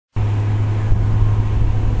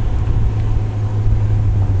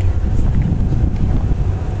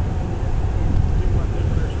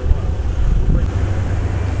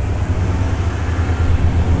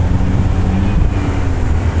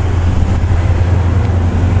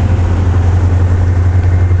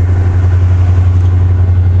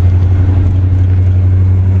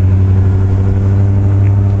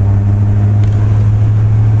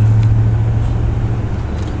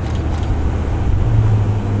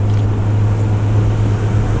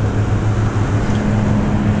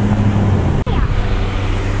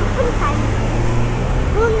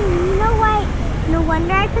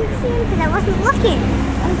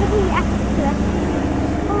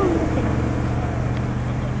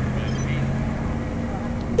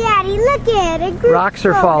look at a group Rocks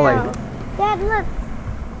are photo. falling. Dad, look.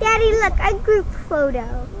 Daddy, look, a group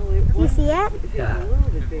photo. Do you see it? Yeah.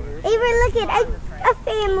 Avery, look at a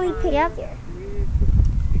family picture.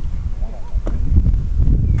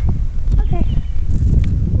 Okay.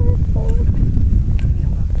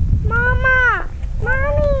 Mama!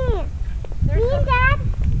 Mommy!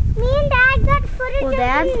 Me and Dad got footage of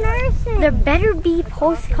the nurses. There better be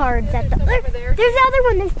postcards at the... Look, there's the other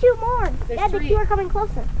one. There's two more. Dad, the two are coming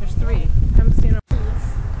closer. There's three. Come stand up.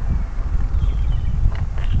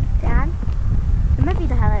 Dad, it might be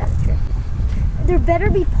the highlight of the trip. There better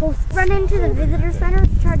be run into the visitor center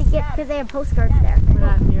to try to get, because they have postcards there. We're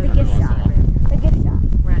not near The gift shop.